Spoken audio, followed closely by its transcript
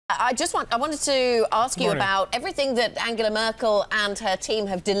I wanted to ask you about everything that Angela Merkel and her team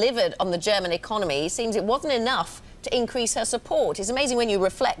have delivered on the German economy. It seems it wasn't enough to increase her support. It's amazing when you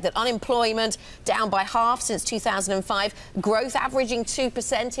reflect that unemployment down by half since 2005, growth averaging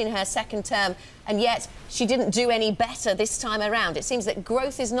 2% in her second term, and yet she didn't do any better this time around. It seems that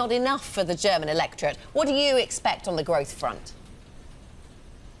growth is not enough for the German electorate. What do you expect on the growth front?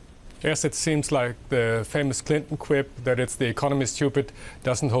 Yes, it seems like the famous Clinton quip that it's the economy stupid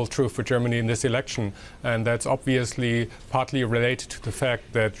doesn't hold true for Germany in this election. And that's obviously partly related to the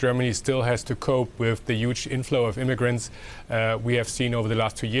fact that Germany still has to cope with the huge inflow of immigrants we have seen over the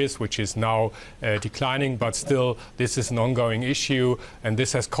last 2 years, which is now declining. But still, this is an ongoing issue. And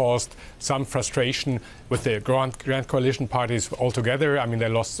this has caused some frustration with the Grand Coalition parties altogether. I mean, they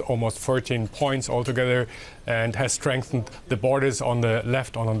lost almost 14 points altogether and has strengthened the borders on the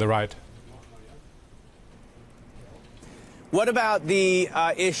left and on the right. What about the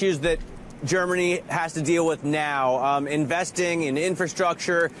issues that Germany has to deal with now? Investing in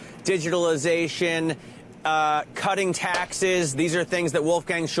infrastructure, digitalization, cutting taxes. These are things that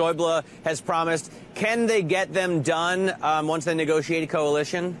Wolfgang Schäuble has promised. Can they get them done once they negotiate a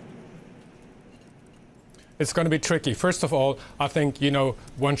coalition? It's going to be tricky. First of all, I think,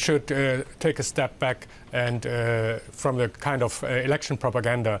 one should take a step back and from the kind of election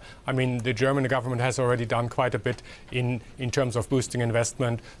propaganda. I mean, the German government has already done quite a bit in terms of boosting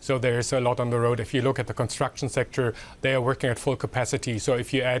investment. So there's a lot on the road. If you look at the construction sector, they are working at full capacity. So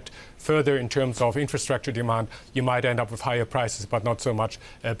if you add further in terms of infrastructure demand, you might end up with higher prices, but not so much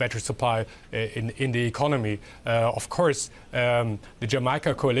better supply in the economy. Of course, the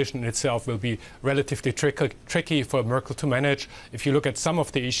Jamaica coalition itself will be relatively tricky for Merkel to manage. If you look at some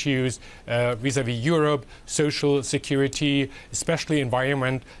of the issues vis-à-vis Europe, social security, especially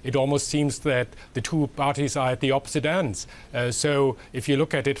environment, it almost seems that the two parties are at the opposite ends. So if you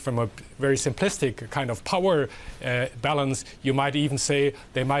look at it from a very simplistic kind of power balance, you might even say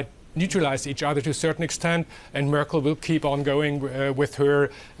they might neutralize each other to a certain extent, and Merkel will keep on going with her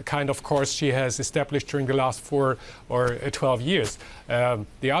kind of course she has established during the last 4 or 12 years.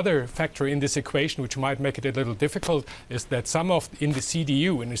 The other factor in this equation, which might make it a little difficult, is that some in the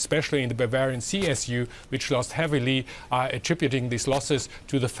CDU, and especially in the Bavarian CSU, which lost heavily, are attributing these losses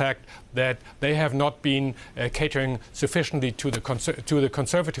to the fact that they have not been catering sufficiently to the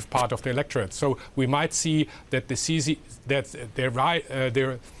conservative part of the electorate. So we might see that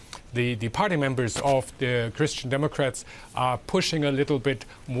the party members of the Christian Democrats are pushing a little bit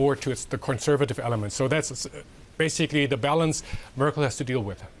more towards the conservative element. So that's basically the balance Merkel has to deal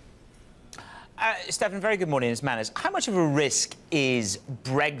with. Stefan, very good morning. It's Manners. How much of a risk is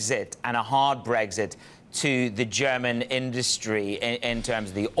Brexit and a hard Brexit to the German industry in terms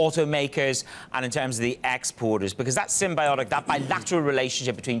of the automakers and in terms of the exporters? Because that symbiotic, that bilateral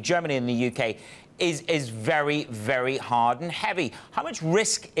relationship between Germany and the UK is very, very hard and heavy. How much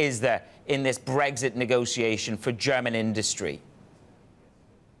risk is there in this Brexit negotiation for German industry?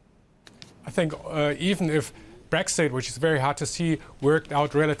 I think even if Brexit, which is very hard to see, worked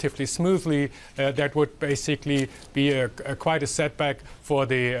out relatively smoothly, that would basically be quite a setback for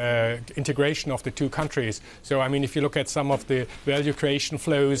the integration of the two countries. So, I mean, if you look at some of the value creation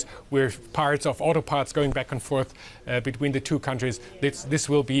flows with parts of auto parts going back and forth between the two countries, this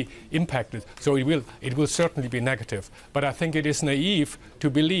will be impacted. So it will certainly be negative. But I think it is naive to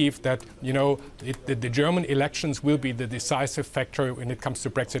believe that, the German elections will be the decisive factor when it comes to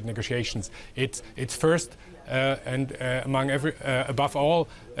Brexit negotiations. It's first and above all,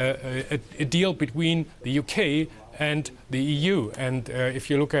 a deal between the UK and the EU. And if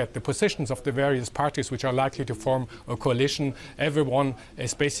you look at the positions of the various parties which are likely to form a coalition, everyone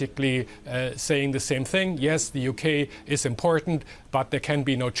is basically saying the same thing. Yes, the UK is important, but there can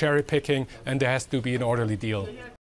be no cherry picking and there has to be an orderly deal.